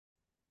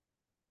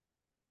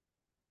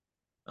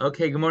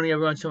Okay, good morning,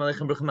 everyone. Shalom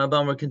Aleichem, Baruch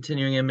Haba. We're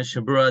continuing in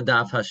Mishna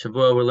Daf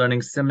Hashavua. We're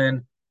learning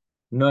Siman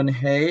Nun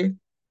Hey.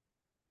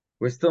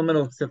 We're still in the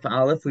middle of Sif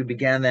Aleph. We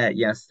began that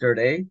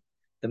yesterday.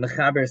 The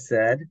Mechaber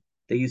said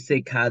that you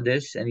say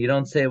Kaddish and you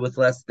don't say it with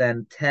less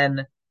than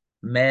 10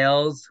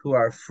 males who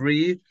are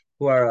free,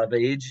 who are of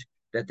age,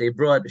 that they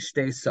brought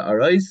Shtei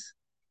Sa'aros.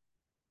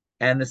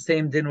 And the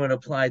same din would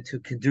apply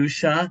to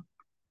Kedusha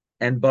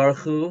and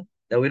Baruchu,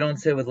 that we don't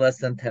say with less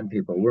than 10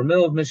 people. We're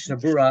middle of Mishnah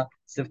Berura,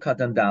 Sivkat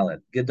and Dalet,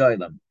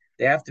 Gedolim.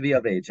 They have to be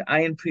of age.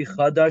 Ayin Pri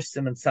Chadash,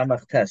 Siman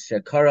Samach Tes,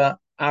 Shekara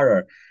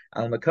Arar,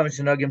 Al Makam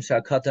Shenogim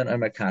Shakatan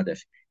Omer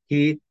Kaddish.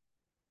 He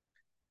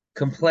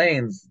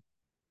complains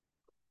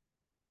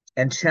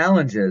and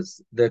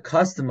challenges the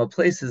custom of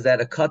places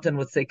that a katan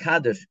would say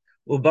Kaddish.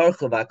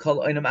 Ubarchu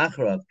v'akol oinam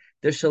acharav.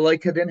 There shaloi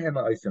kadin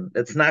hema oisim.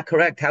 That's not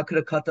correct. How could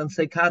a katan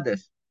say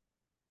Kaddish?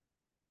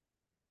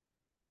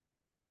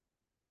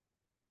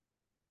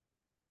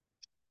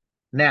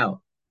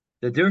 Now,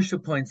 the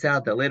Dirsha points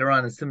out that later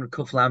on in Siman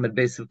Kuf Lamed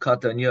Beis of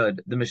Katan Yud,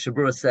 the Mishnah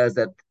Berura says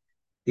that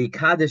the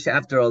Kaddish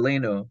after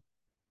Aleinu,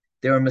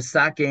 they were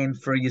misakein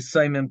for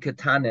Yisoimim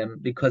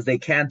Ketanim because they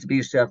can't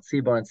be Shef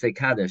Tzibor and say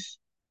Kaddish.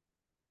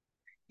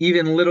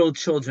 Even little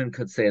children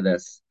could say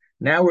this.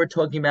 Now we're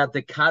talking about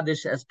the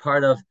Kaddish as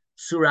part of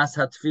Suras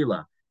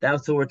HaTfilah.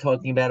 That's what we're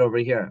talking about over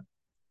here.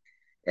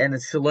 And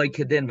it's Shaloi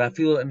Kedin,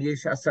 Vafilu Im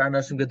Yesh Asar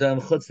Anashim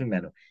Gedolim Chutz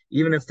Mimenu.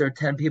 Even if there are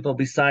 10 people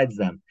besides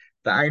them.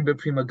 V'ayin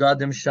b'Prima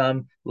Gadim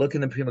Sham, look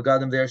in the Prima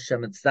Gadim there,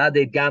 Shem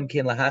Tzadeh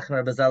Gamkin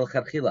Lahachmer Bazal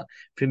Charchila.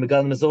 Prima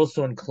Gadim is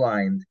also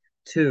inclined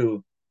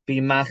to be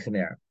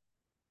Machmer.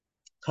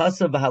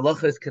 Chasav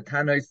v'halachos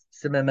Ketanois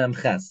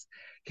Simem Ches.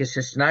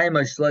 Kisheshnayim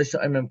or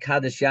Shloisha Imrim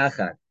Kaddish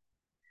Yachad.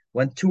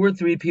 When 2 or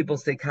 3 people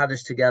say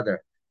Kaddish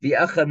together,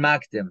 V'achad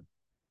Makdim.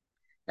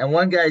 And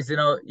one guy's, you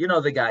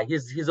know the guy,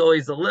 he's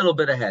always a little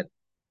bit ahead.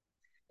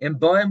 In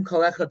Boim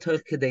Kolecha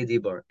Toch Kedei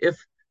Dibor.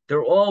 If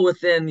they're all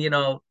within,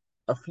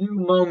 a few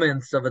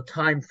moments of a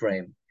time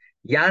frame,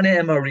 Yana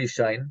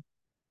Emarishain,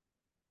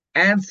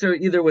 answer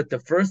either with the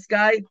first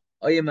guy,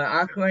 or Yema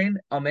Achrain,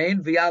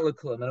 Amen,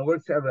 V'yalukulim, and it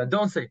works for everyone.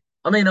 Don't say,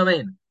 Amen,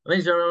 Amen,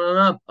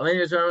 Amen,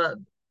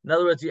 Amen. In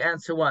other words, you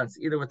answer once,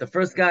 either with the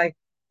first guy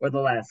or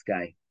the last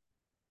guy.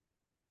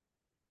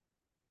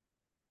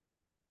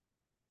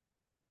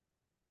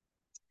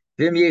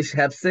 Vim Yesh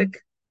Hefsik,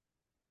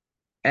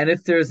 and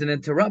if there's an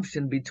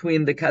interruption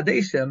between the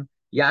Kaddeishim,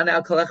 Yana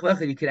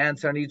Al you can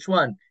answer on each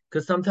one.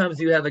 Because sometimes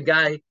you have a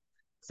guy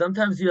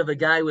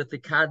with the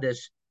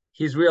Kaddish,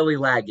 he's really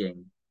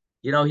lagging.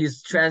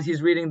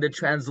 He's reading the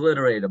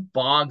transliterator,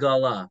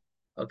 Bagala.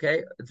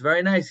 Okay? It's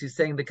very nice. He's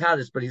saying the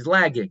Kaddish, but he's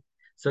lagging.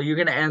 So you're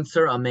going to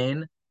answer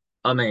Amen,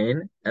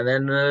 Amen, and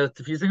then a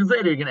few seconds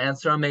later, you're going to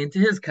answer Amen to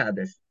his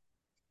Kaddish.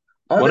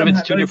 What if Adam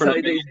it's two Hanoy different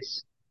Saidei-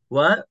 amens?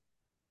 What?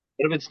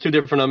 What if it's two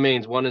different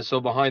amens? One is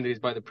so behind that he's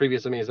by the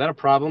previous amen. Is that a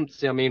problem to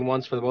say amen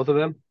once for the both of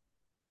them?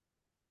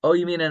 Oh,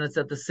 you mean, and it's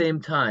at the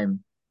same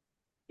time?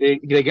 They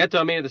get to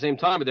amen at the same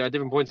time, but they're at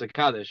different points of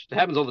Kaddish. It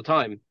happens all the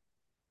time.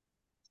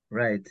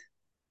 Right.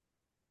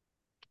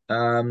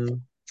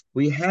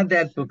 We had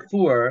that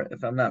before,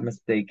 if I'm not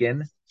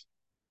mistaken.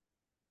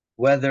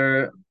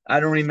 Whether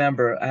I don't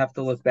remember, I have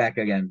to look back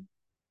again.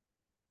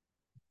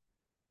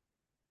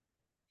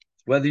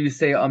 Whether you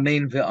say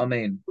Amen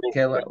v'Amen.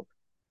 Okay,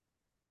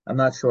 I'm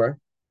not sure.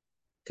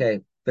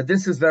 Okay, but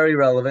this is very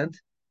relevant.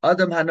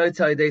 Adam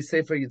Hanoitai de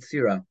Sefer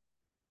Yitzira.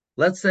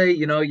 Let's say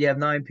you have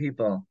 9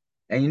 people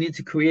and you need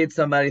to create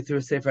somebody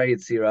through Sefer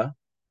Yitzira.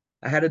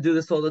 I had to do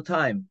this all the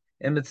time.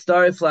 In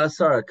Mitzdarif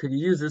La'asara, could you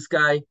use this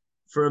guy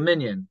for a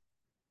minion?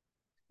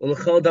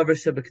 Ulachol davar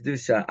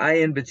shebekdusha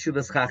ayin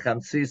b'tshuvas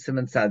chacham tzui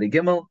siman tzadi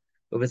gimel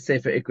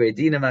u'v'sefer ikrei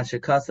dina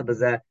mashakasa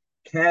b'zeh.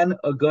 Can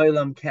a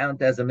goylam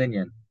count as a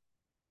minion?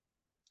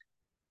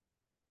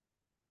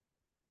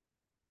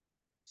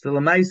 So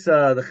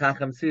Lamaisa, the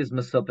chacham tzui is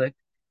masupik.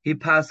 He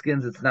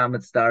paskins it's not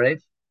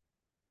mitzdarif,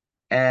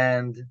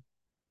 and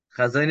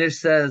Chazonish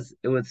says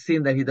it would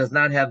seem that he does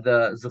not have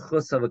the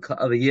zechus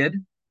of a yid,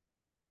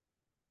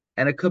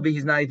 and it could be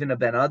he's not even a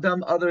ben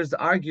adam. Others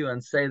argue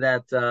and say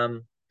that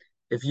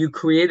if you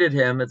created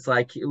him, it's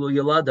like ilu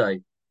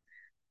yaladai.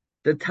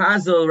 The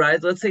Tazo,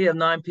 right? Let's say you have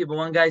 9 people,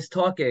 one guy's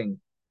talking.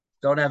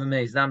 Don't have him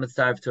in. He's not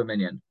mitzvah to a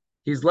minion.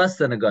 He's less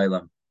than a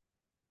goylam.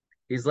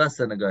 He's less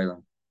than a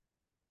goylam.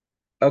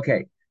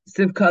 Okay.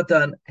 Siv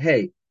Katan,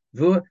 hey.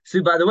 So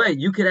by the way,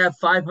 you could have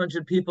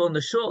 500 people in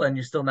the shul and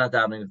you're still not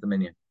davening with the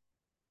minion.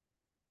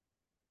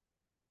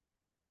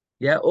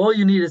 Yeah, all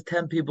you need is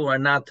 10 people who are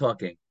not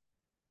talking.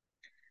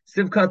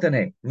 Siv Katan,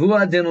 hey.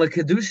 Vuadin la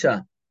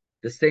kedusha.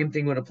 The same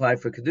thing would apply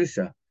for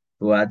kedusha.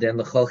 Vuadin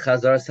l'chol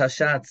chazar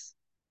hashatz.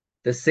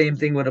 The same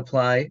thing would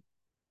apply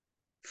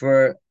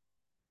for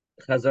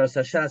Chazar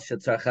Sashat,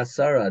 Shetzar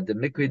Chasara, the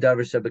Mikri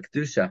Davar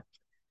Shebekdusha.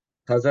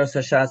 Chazar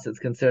Sashat is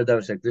considered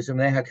Davar Shebekdusha.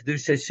 Mnei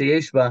HaKedusha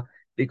Sheyeshba,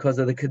 because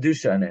of the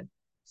Kedusha in it.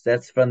 So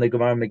that's from the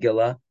Gemara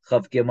Megillah,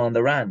 Chav Gimel on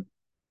the Ran.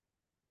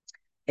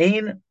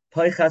 Ein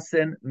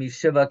Poichasin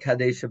Mishiva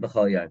Kaddeishim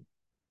B'chal Yad.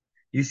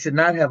 You should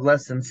not have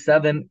less than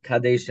 7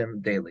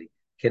 Kaddeishim daily.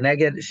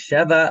 Keneged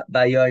Sheva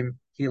Bayoim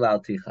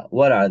hilalticha.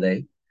 What are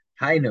they?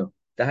 Hainu,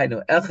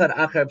 dahainu, echad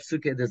achar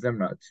psuke de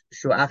zimrat,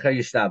 shu achar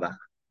yishtabach.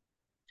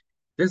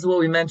 This is what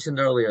we mentioned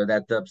earlier,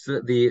 that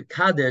the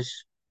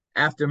Kaddish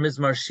after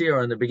Mizmar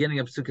Shir in the beginning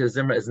of Psukkah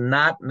Zimra is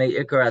not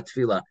Me'ikar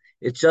Atfila.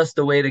 It's just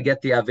a way to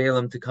get the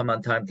Avelim to come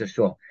on time to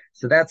shul.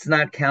 So that's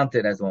not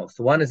counted as well.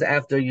 So one is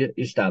after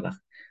Yishtabach.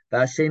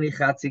 V'asheni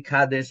Chatzi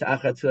Kaddish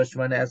Achar Tfilah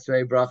Shemona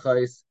Esrei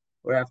Brachos,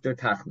 or after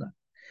Tachna.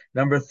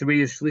 Number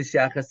 3 is Shlishi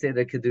Achar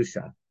Seder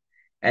Kedusha.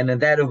 And in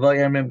that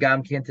Uvayamim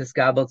Gam Kin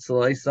Tiskabel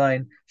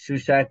Tzloisain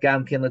Shushat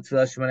Gam Kin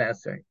L'Tfilah Shemona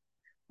Esrei.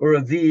 Or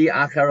Avi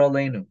Achar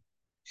Olenu.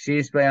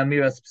 Sheish by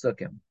Amiras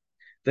Psukim.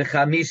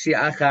 V'chamishi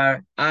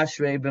achar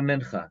ashrei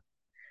b'mincha.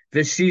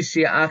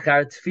 V'shishi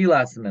achar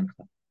tfilas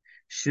mincha.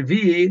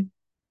 Shvi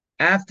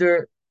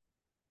after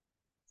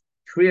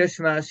Kriya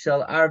Shema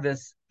shel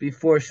Arvis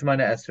before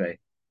Shemona Esrei.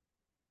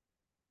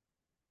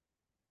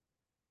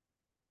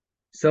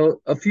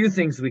 So a few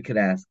things we could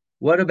ask.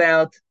 What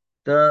about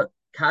the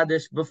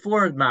Kaddish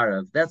before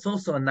Marav? That's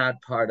also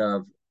not part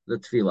of the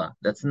Tefillah.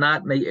 That's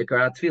not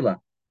Me'ikar Tefillah.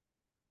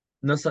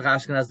 Nusach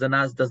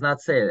Ashkenaz does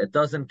not say it. It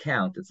doesn't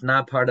count. It's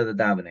not part of the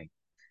davening.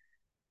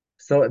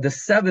 So the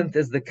 7th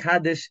is the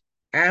Kaddish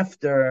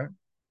after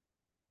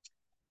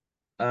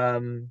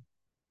Berchas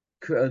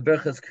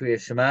Kriya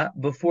Shema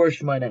before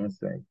Shemona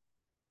Esrei.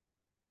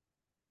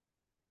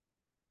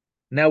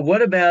 Now,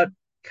 what about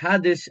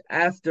Kaddish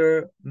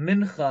after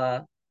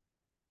Mincha?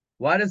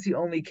 Why does he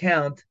only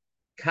count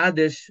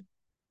Kaddish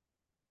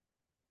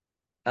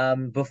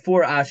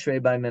before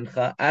Ashrei by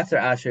Mincha, after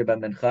Ashrei by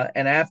Mincha,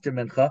 and after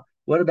Mincha?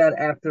 What about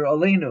after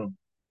Aleinu?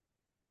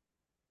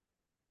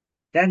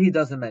 That he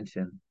doesn't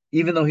mention,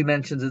 even though he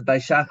mentions it by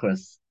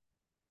Shachris.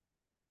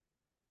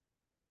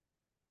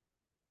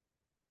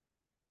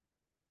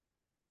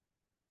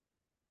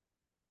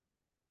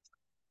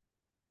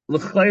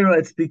 L'chayra,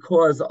 it's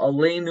because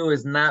Aleinu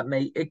is not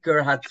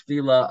Me'ikar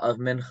Hatfila of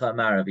Mincha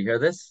Marav. You hear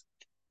this?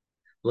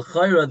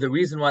 L'chayra, the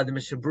reason why the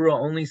Mishabura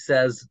only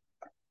says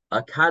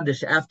a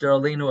Kaddish after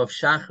Aleinu of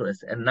Shachris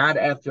and not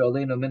after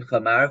Aleinu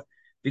Mincha Marav,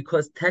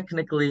 because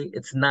technically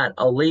it's not,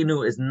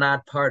 Aleinu is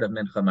not part of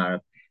Mincha Marav.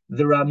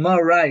 The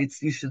Ramah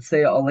writes, you should say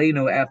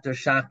Aleinu after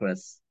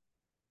Shachris.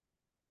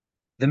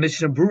 The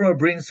Mishnah Berura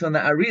brings from the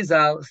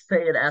Arizal,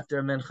 say it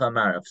after Mincha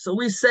Marav. So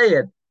we say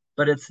it,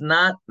 but it's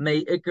not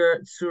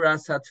Me'ikar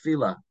Tzuras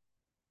HaTfila.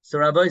 So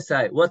Rabbi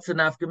say, what's the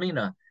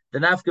nafkamina? The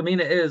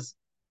nafkamina is,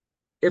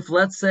 if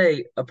let's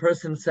say a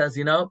person says,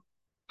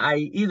 I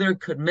either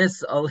could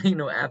miss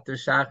Aleinu after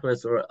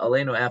Shachris or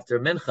Aleinu after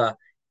Mincha,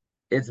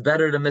 it's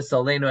better to miss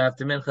Aleinu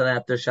after Mincha than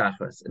after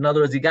Shachris. In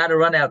other words, you got to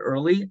run out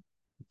early.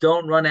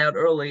 Don't run out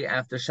early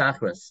after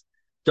Shachris.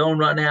 Don't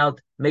run out.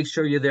 Make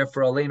sure you're there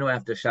for Aleinu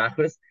after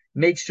Shachris.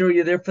 Make sure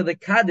you're there for the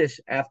Kaddish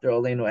after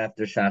Aleinu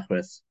after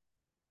Shachris.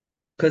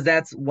 Because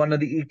that's one of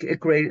the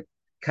Ikrei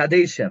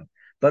Kaddeishim.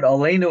 But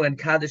Aleinu and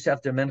Kaddish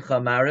after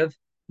Mincha Mariv,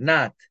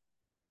 not.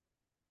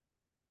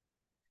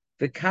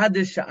 The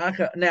Kaddish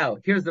now,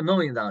 here's the $1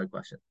 million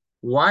question.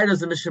 Why does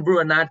the Mishnah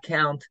Berura not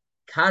count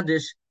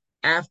Kaddish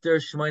after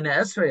Shemona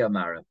Esrei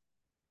Amarav?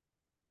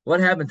 What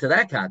happened to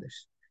that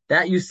Kaddish?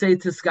 That you say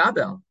to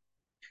Skabel.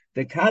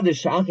 The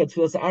Kaddish Sha'achat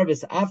Tfilas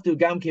Arvis after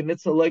Gamke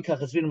Mitzvah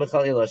Loikach Esrin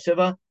B'chal Ila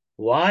Shiva.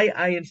 Why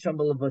Ayin Sham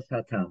B'Levush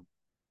Hatam?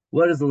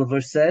 What does the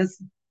Levush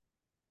says?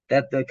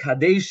 That the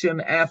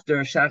Kaddeishim after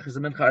Shachris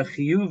and Mincha are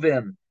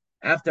Chiyuvim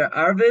after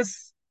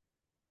Arvis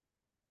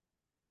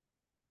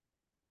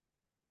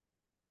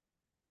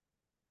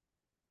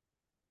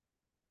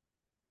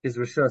is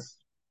Rishus.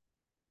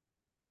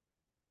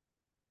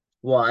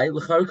 Why?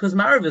 Because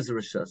Marav is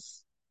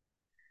Rishus.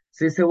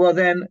 So you say, well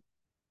then,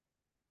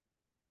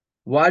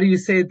 why do you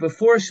say it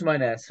before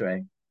Shemona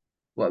Esrei?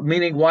 What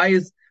meaning?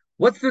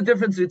 What's the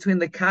difference between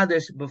the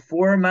Kaddish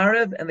before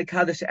Marav and the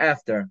Kaddish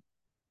after?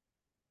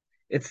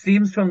 It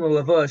seems from the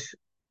Levush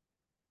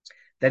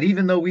that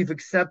even though we've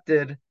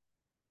accepted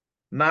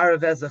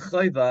Marav as a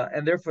chayva,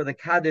 and therefore the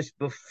Kaddish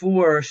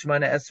before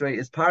Shemona Esrei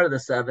is part of the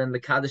 7,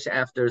 the Kaddish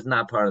after is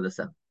not part of the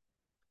 7.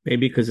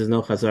 Maybe because there's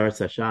no Chazar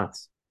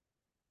Sashatz.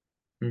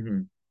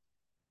 Mm-hmm.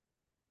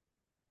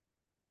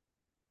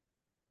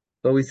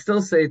 But we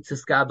still say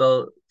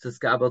Tiskabel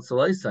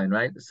Tzaloisain,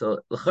 right? So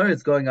l'chor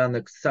it's going on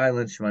the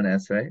silent Shemona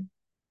Esrei.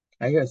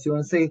 I guess you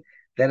want to say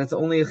that it's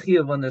only a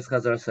chiyuv when there's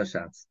Chazar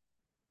Sashatz.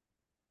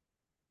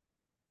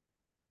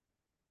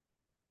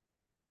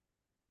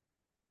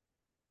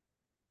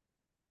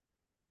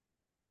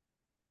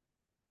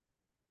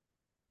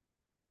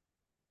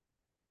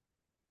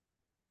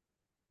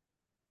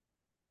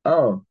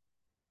 Oh,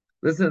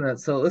 listen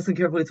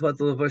carefully to what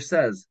the Levush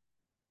says.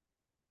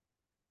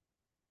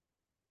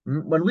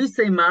 When we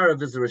say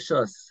Marav is a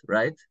Rishus,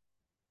 right?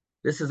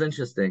 This is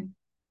interesting.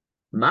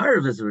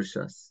 Marav is a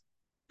Rishus,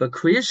 but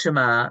Kriya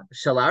Shema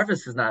Shel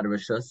Arvis is not a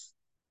Rishus.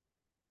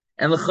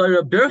 And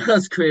L'chayra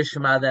Birchas Kriya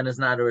Shema then is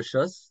not a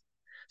Rishus.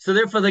 So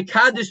therefore the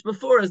Kaddish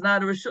before is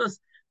not a Rishus.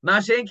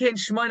 Mashen Kein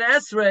Shemona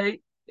Esrei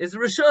is a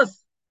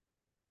Rishus.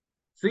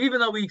 So even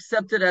though we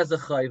accept it as a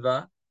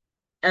Chayva,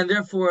 and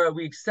therefore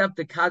we accept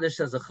the Kaddish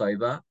as a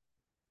Chayva,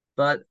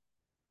 but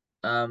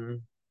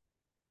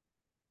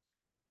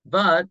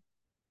But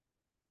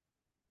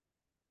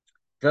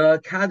the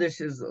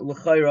Kaddish is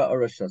l'chayra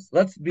orishos.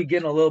 Let's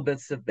begin a little bit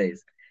sif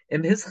base.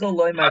 Im hischel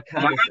loymar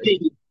How are Kaddish.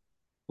 the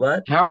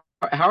What?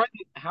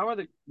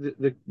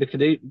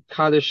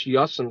 Kaddish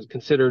Yasim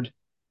considered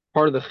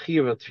part of the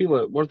Chiyuv of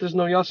Tefillah? What if there's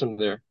no Yasim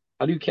there?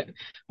 How do you count?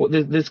 Well,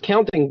 this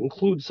counting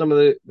includes some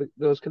of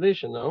those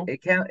Kaddeishim, no?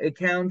 It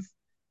counts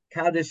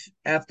Kaddish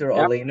after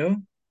After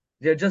Aleinu.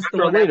 They're just the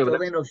one Aleinu, after but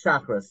that's Aleinu of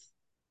Shachris.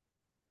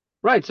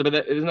 right. So,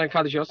 but isn't that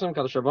Kaddish Yasim,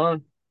 Kaddish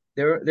Rabbanan?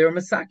 They're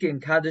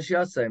Masakin Kaddish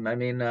Yosem. I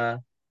mean,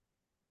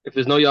 If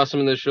there's no Yasim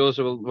in the show,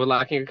 so we're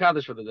lacking a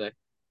Kaddish for the day.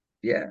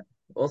 yeah.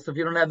 Also, if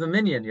you don't have a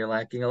minion, you're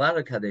lacking a lot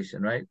of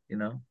Kaddishim, right? You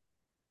know.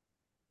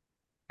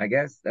 I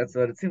guess that's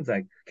what it seems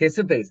like. Okay,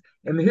 so base.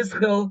 In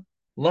Hischil,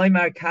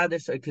 Loimar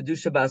Kaddish or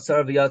Kedusha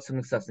Basar v'Yatzim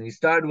Miksafsin. You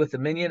started with a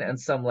minion and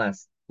some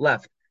less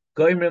left.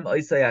 Goimrim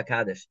Oisaya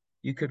Kaddish.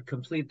 You could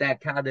complete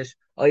that Kaddish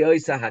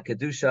Oisa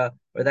HaKedusha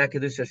or that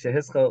Kedusha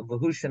Shehischil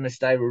V'Husha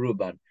Nishtai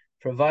Ruban,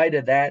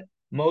 provided that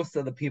most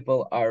of the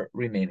people are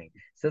remaining.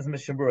 Says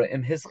Mishabura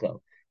Im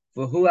Hischil.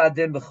 V'Hu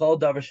Adin B'Chol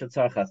Davar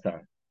Shetzar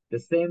Chasar. The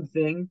same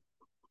thing.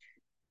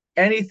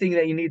 Anything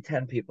that you need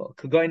 10 people.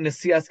 Could go in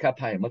Nesias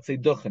Kapayim, let's say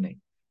Duchening.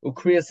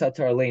 Ukriyas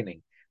Hatar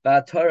Laning,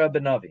 Ba'atara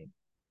Benavi.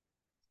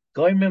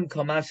 Goimim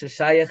Komash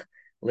Shayach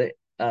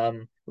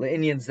Le'inyan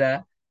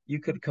Zeh, you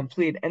could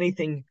complete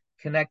anything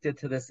connected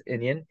to this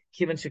Inyan,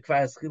 Kivan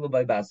Shekvar Eschila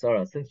by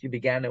Basara, since you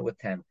began it with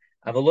 10.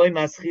 Avaloy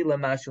Maschila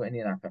Mashu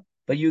Inyan Achar.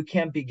 But you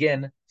can't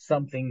begin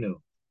something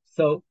new.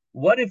 So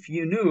what if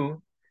you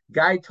knew,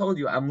 guy told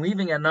you, I'm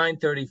leaving at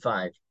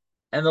 9:35,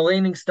 and the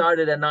laning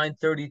started at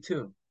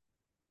 9:32.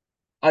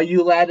 Are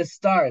you allowed to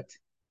start?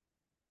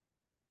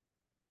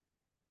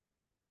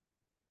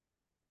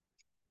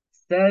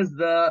 Says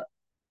the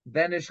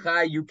Ben Ish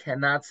Chai, you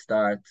cannot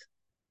start.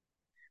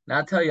 Now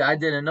I'll tell you, I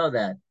didn't know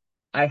that.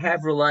 I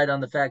have relied on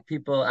the fact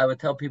I would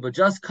tell people,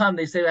 just come.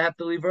 They say I have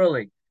to leave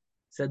early.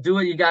 So do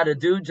what you got to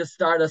do. Just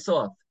start us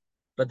off.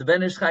 But the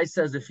Ben Ish Chai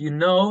says, if you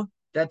know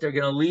that they're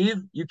going to leave,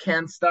 you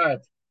can't start.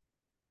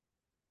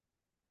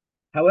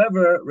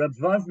 However, Reb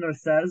Vosner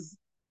says,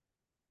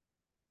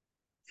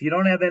 if you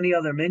don't have any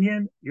other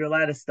minion, you're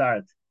allowed to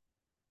start.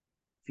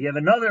 If you have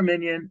another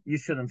minion, you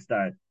shouldn't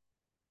start.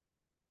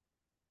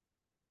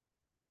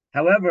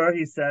 However,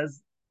 he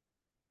says,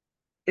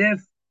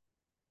 if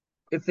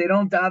they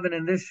don't daven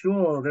in this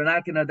shul, they're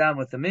not going to daven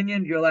with the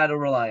minion, you're allowed to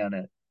rely on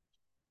it.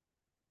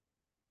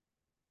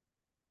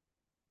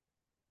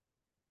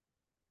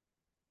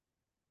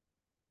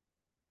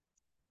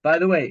 By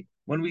the way,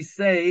 when we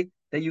say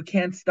that you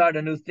can't start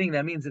a new thing,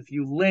 that means if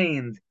you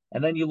laned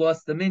and then you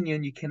lost the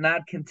minion, you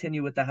cannot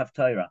continue with the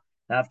haftarah.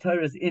 The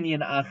haftarah is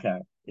inyan acher.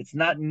 It's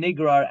not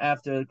nigrar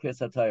after the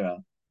Kriyas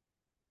HaTorah.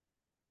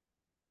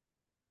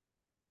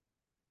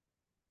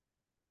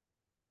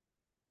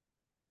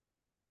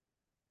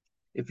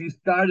 If you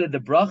started the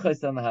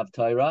brachas on the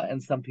haftarah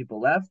and some people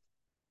left,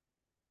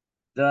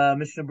 the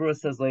Mishnah Berura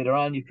says later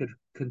on you could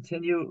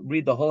continue,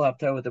 read the whole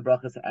haftarah with the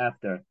brachas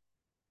after.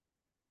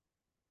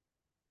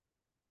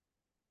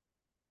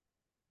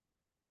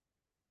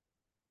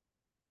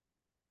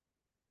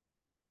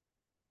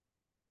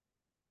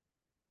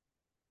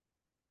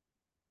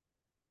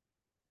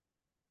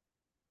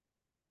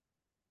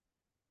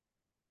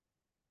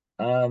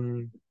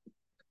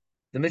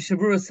 The Mishnah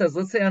Berura says,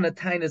 let's say on a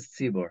tainis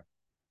tzibur,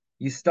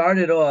 you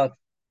started off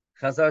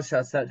Chazar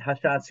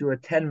Hashatz, you were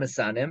 10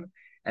 Masanim,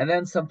 and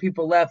then some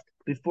people left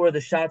before the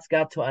shots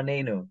got to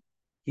Anenu.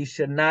 He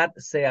should not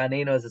say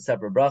Anenu as a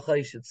separate bracha,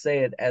 he should say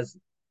it as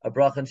a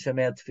bracha in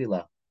Shemei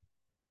Tefillah.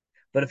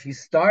 But if he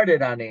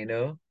started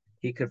Anenu,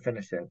 he could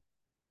finish it.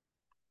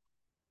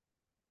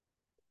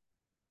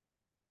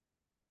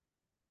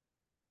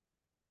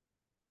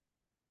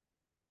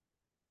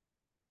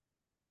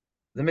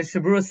 The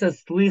Mishnah Berura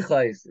says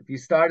Slichais. If you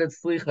started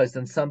Slichais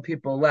and some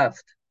people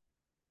left,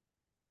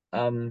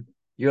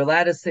 you're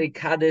allowed to say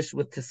Kaddish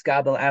with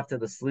Tiskabel after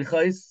the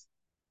Slichais.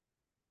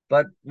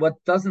 But what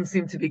doesn't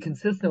seem to be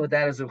consistent with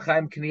that is Reb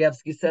Chaim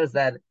Kanievsky says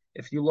that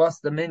if you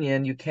lost the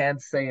minion, you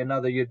can't say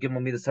another Yud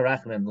Gimel Midas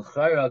Harachmim.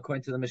 L'chayra,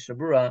 according to the Mishnah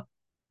Berura,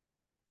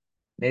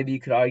 maybe you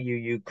could argue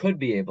you could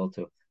be able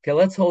to. Okay,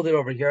 let's hold it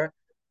over here.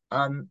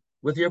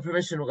 With your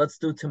permission, let's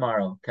do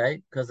tomorrow,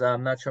 okay? Because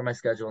I'm not sure my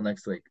schedule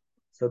next week.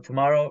 So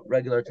tomorrow,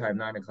 regular time,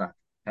 9 o'clock.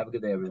 Have a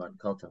good day, everyone.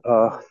 Kalta.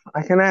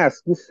 I can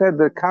ask. You said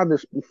the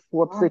Kaddish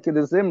before Psikid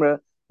Zimra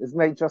is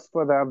made just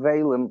for the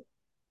Avelim.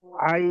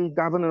 I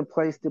daven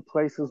in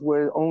places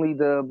where only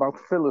the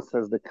Baltfila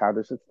says the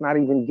Kaddish. It's not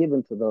even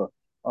given to the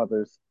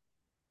others.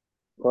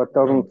 So it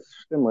doesn't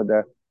stem with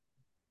that.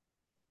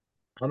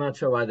 I'm not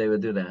sure why they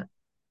would do that.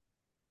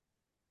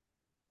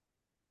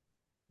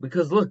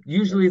 Because look,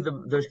 usually the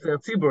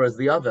Tzibur is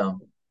the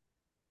Avel,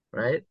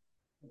 right?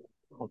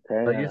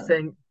 Okay. But you're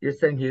saying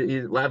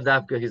he's Lav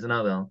Dafka, he's an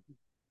Avel.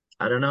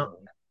 I don't know.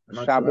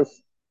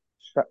 Shabbos,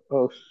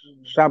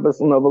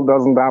 Shabbos novel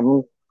doesn't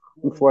daven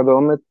before the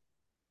Umit.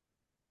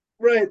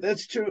 Right,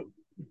 that's true.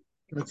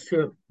 That's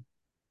true.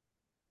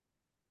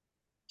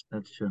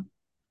 That's true.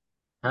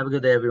 Have a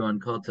good day,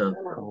 everyone. Call to.